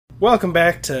Welcome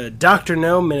back to Dr.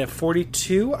 No, Minute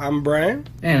 42. I'm Brian.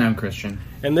 And I'm Christian.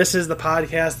 And this is the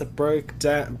podcast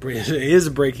that is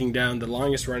breaking down the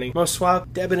longest-running, most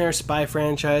swapped, debonair spy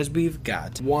franchise we've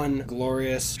got. One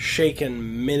glorious,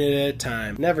 shaken minute at a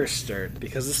time. Never stirred,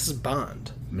 because this is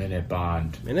Bond. Minute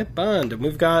Bond. Minute Bond. And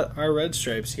we've got our red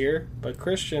stripes here. But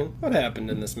Christian, what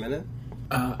happened in this minute?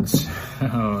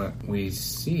 So we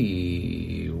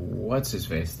see what's his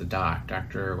face, the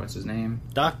doctor. What's his name?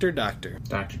 Doctor. Doctor.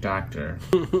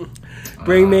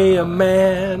 Bring me a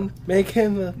man, make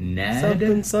him a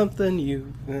Ned? something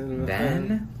you.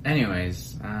 Ben.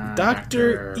 Anyways,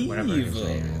 Dr. whatever his Evil.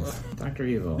 name is. Dr.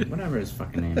 Evil, whatever his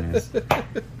fucking name is.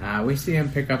 We see him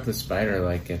pick up the spider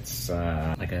like it's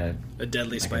like a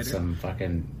deadly like spider. it's some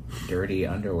fucking dirty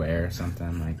underwear or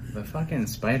something. Like, the fucking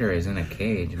spider is in a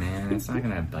cage, man. It's not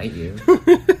gonna bite you.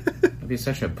 It'd be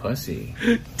such a pussy.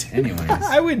 Anyways,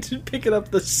 I would pick it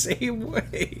up the same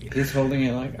way. he's holding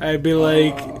it like, I'd be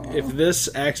like, if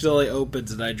this accidentally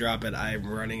opens and I drop it, I'm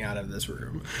running out of this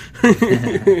room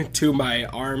to my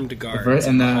armed guards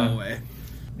in the hallway.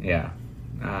 Yeah.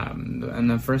 And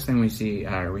the first thing we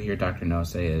hear Dr. No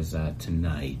say is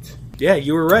tonight. Yeah,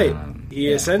 you were right. He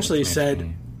essentially which makes said,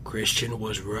 me- Christian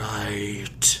was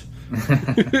right.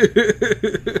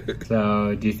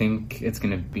 So, do you think it's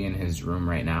going to be in his room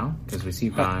right now? Because we see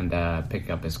Bond pick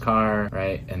up his car,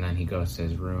 right? And then he goes to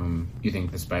his room. You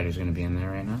think the spider's going to be in there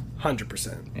right now?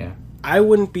 100%. Yeah. I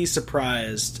wouldn't be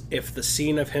surprised if the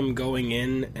scene of him going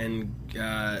in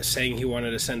and saying he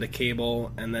wanted to send a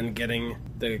cable and then getting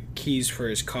the keys for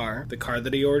his car, the car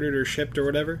that he ordered or shipped or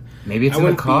whatever. Maybe it's in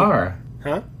the car.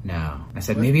 Huh? No. I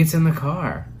said maybe it's in the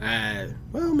car.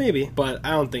 Well, maybe, but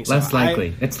I don't think so. Less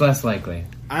likely. It's less likely.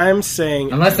 I'm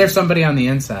saying... Unless there's somebody on the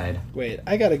inside. Wait,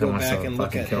 I gotta go wants back to and look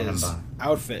fucking at kill his him,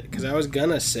 outfit, because I was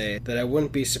gonna say that I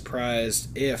wouldn't be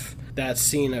surprised if that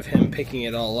scene of him picking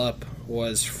it all up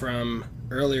was from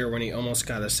earlier when he almost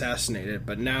got assassinated,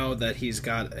 but now that he's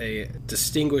got a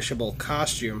distinguishable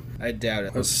costume, I doubt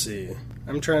it. Let's see.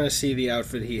 I'm trying to see the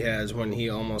outfit he has when he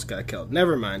almost got killed.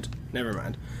 Never mind.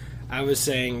 I was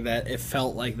saying that it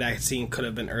felt like that scene could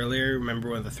have been earlier.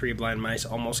 Remember when the three blind mice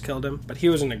almost killed him? But he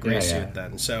was in a gray suit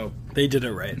then, so they did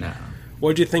it right. No.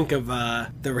 What'd you think of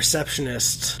the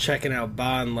receptionist checking out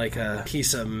Bond like a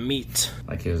piece of meat?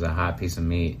 Like he was a hot piece of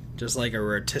meat. Just like a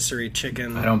rotisserie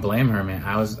chicken. I don't blame her, man.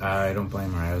 I don't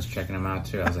blame her. I was checking him out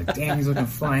too. I was like, damn, he's looking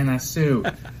fly in that suit.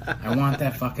 I want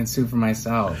that fucking suit for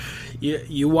myself.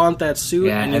 You want that suit,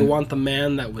 Yeah, and you want the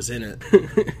man that was in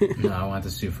it. No, I want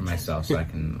the suit for myself so I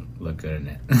can look good in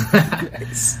it.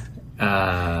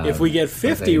 If we get 50 what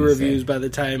was I gonna reviews say? by the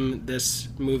time this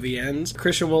movie ends,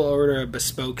 Christian will order a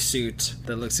bespoke suit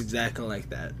that looks exactly like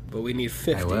that. But we need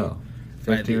 50. I will.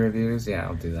 by 50 the- reviews? Yeah,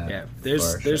 I'll do that. Yeah,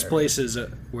 there's For sure. places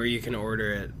where you can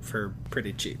order it for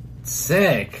pretty cheap.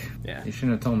 Sick. Yeah. You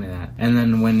shouldn't have told me that. And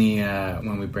then when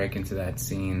we break into that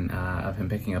scene of him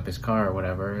picking up his car or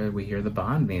whatever, we hear the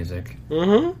Bond music,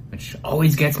 which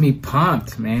always gets me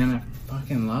pumped, man. I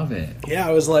fucking love it. Yeah,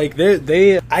 I was like,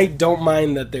 I don't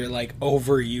mind that they're like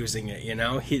overusing it. You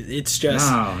know, it's just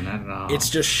No, not at all. it's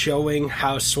just showing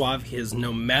how suave he is,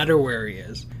 no matter where he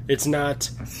is. It's not.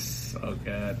 so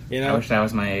good. You know? I wish that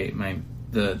was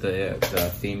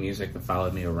the theme music that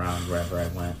followed me around wherever I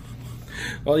went.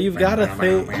 Well, you've got a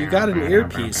thing. You got an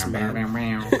earpiece, man.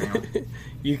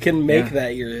 You can make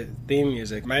that your theme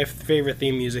music. My favorite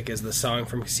theme music is the song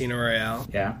from Casino Royale.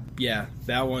 Yeah. Yeah,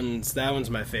 that one's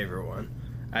my favorite one.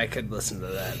 I could listen to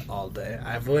that all day.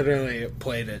 I've literally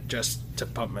played it just to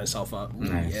pump myself up.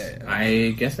 Nice. Yeah.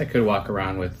 I guess I could walk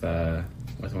around with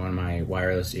one of my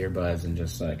wireless earbuds and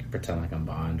just like pretend like I'm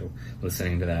Bond,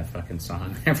 listening to that fucking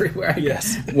song everywhere.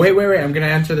 Yes. Wait! I'm gonna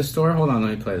enter the store. Hold on,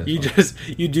 let me play this.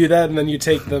 You do that, and then you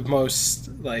take the most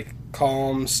like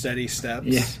calm, steady steps.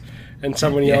 Yeah. And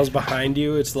someone yells behind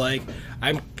you. It's like,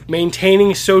 I'm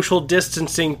maintaining social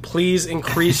distancing. Please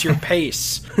increase your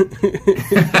pace.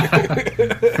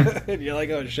 And you're like,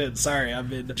 oh shit, sorry,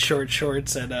 I'm in short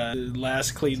shorts and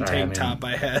last clean tank top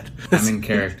I had. I'm in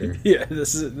character. Yeah,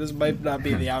 this might not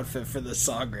be the outfit for this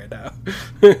song right now.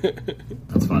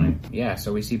 That's funny. Yeah,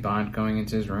 so we see Bond going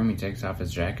into his room. He takes off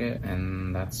his jacket,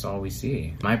 and that's all we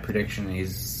see. My prediction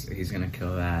is he's gonna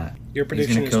kill that. Your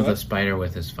prediction He's gonna is kill what? the spider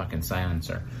with his fucking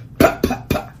silencer.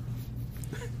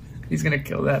 He's gonna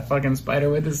kill that fucking spider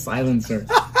with his silencer.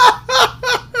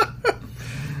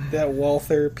 That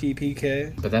Walther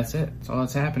PPK. But that's it. That's all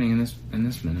that's happening in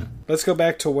this minute. Let's go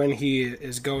back to when he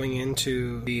is going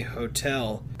into the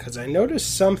hotel, because I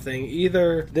noticed something.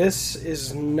 Either this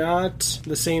is not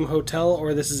the same hotel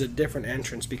or this is a different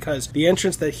entrance, because the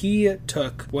entrance that he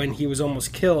took when he was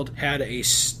almost killed had a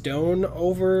stone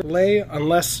overlay,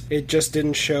 unless it just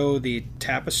didn't show the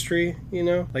tapestry, you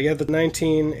know? Like at the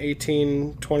 19,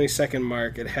 18, 20-second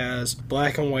mark, it has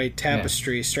black and white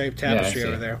tapestry, striped tapestry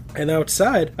over there. And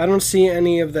outside, I don't see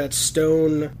any of that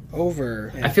stone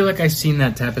over. I feel like I've seen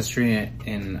that tapestry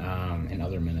in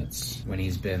other minutes when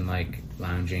he's been like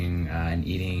lounging and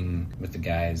eating with the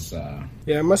guys.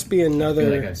 Yeah, it must be another I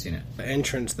feel like I've seen it.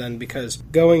 Entrance then, because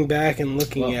going back and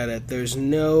looking at it, there's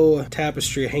no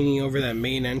tapestry hanging over that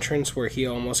main entrance where he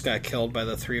almost got killed by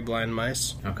the 3 blind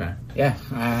mice. Okay. Yeah,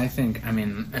 I think,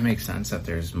 it makes sense that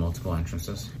there's multiple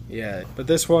entrances. Yeah, but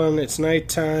this one, it's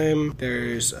nighttime,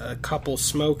 there's a couple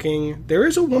smoking. There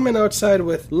is a woman outside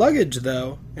with luggage,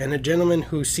 though, and a gentleman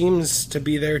who seems to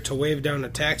be there to wave down a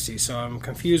taxi, so I'm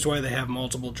confused why they have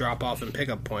multiple drop-off and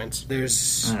pickup points.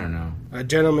 There's I don't know. A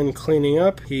gentleman cleaning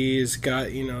up. He's got,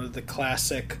 the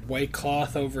classic white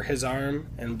cloth over his arm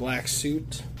and black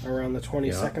suit around the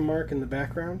 20-second mark in the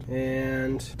background.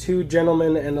 And 2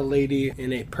 gentlemen and a lady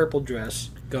in a purple dress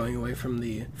going away from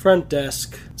the front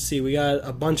desk. See, we got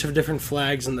a bunch of different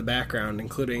flags in the background,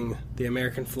 including the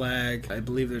American flag. I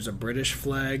believe there's a British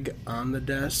flag on the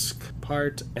desk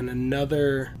part, and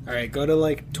another... Alright, go to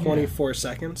like 24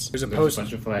 seconds. There's a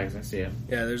bunch of flags, I see it.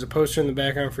 Yeah, there's a poster in the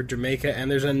background for Jamaica,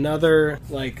 and there's another,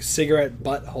 like, cigarette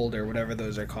butt holder, whatever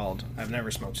those are called. I've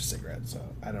never smoked a cigarette, so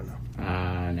I don't know.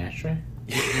 An ashtray?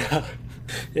 Yeah,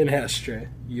 an ashtray.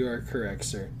 You are correct,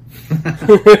 sir.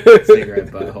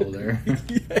 Cigarette butt holder.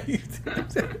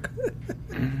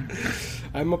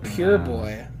 I'm a pure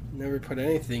boy. Never put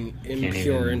anything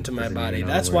impure into my body. know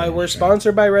That's we're why in we're Stripe.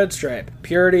 sponsored by Red Stripe.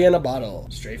 Purity in a bottle.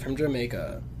 Straight from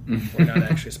Jamaica. We're not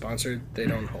actually sponsored. They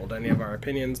don't hold any of our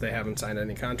opinions. They haven't signed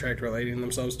any contract relating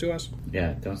themselves to us.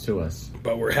 Yeah, don't sue us.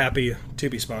 But we're happy to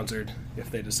be sponsored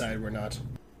if they decide we're not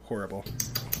horrible.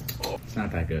 It's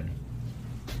not that good.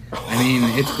 I mean,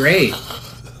 it's great.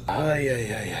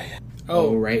 Yeah.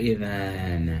 Oh, righty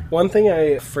then. One thing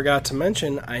I forgot to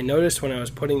mention, I noticed when I was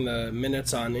putting the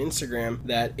minutes on Instagram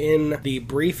that in the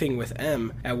briefing with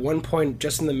M, at one point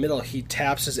just in the middle, he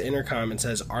taps his intercom and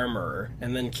says Armorer,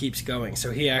 and then keeps going.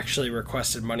 So he actually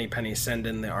requested Moneypenny send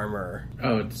in the Armorer.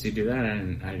 Oh, does he do that? I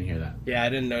didn't hear that. Yeah, I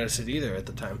didn't notice it either at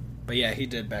the time. But yeah, he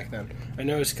did back then. I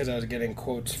noticed because I was getting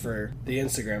quotes for the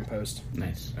Instagram post.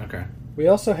 Nice. Okay. We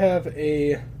also have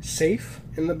a safe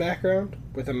in the background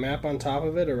with a map on top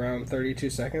of it around 32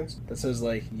 seconds that says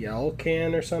like Yell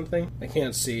Can or something. I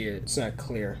can't see it. It's not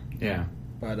clear. Yeah.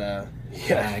 But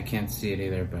yeah. I can't see it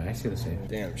either, but I see the safe.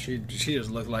 Damn, she just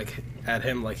looked at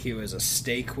him like he was a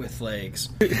steak with legs.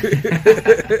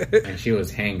 And she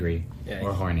was hangry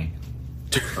or horny.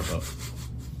 Or both.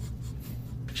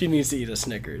 She needs to eat a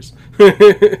Snickers.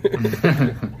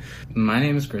 My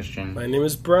name is Christian. My name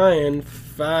is Brian.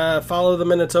 Follow the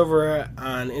minutes over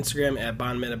on Instagram at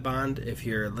BondMinuteBond if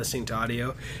you're listening to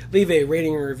audio. Leave a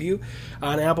rating and review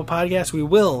on Apple Podcasts. We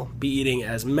will be eating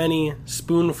as many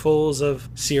spoonfuls of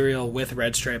cereal with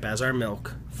Red Stripe as our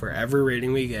milk for every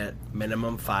rating we get.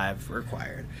 Minimum 5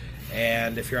 required.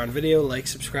 And if you're on video, like,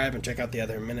 subscribe, and check out the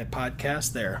other Minute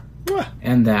podcast there. Mwah!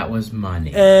 And that was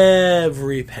money.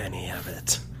 Every penny of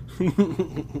it.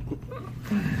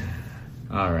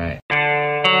 All right.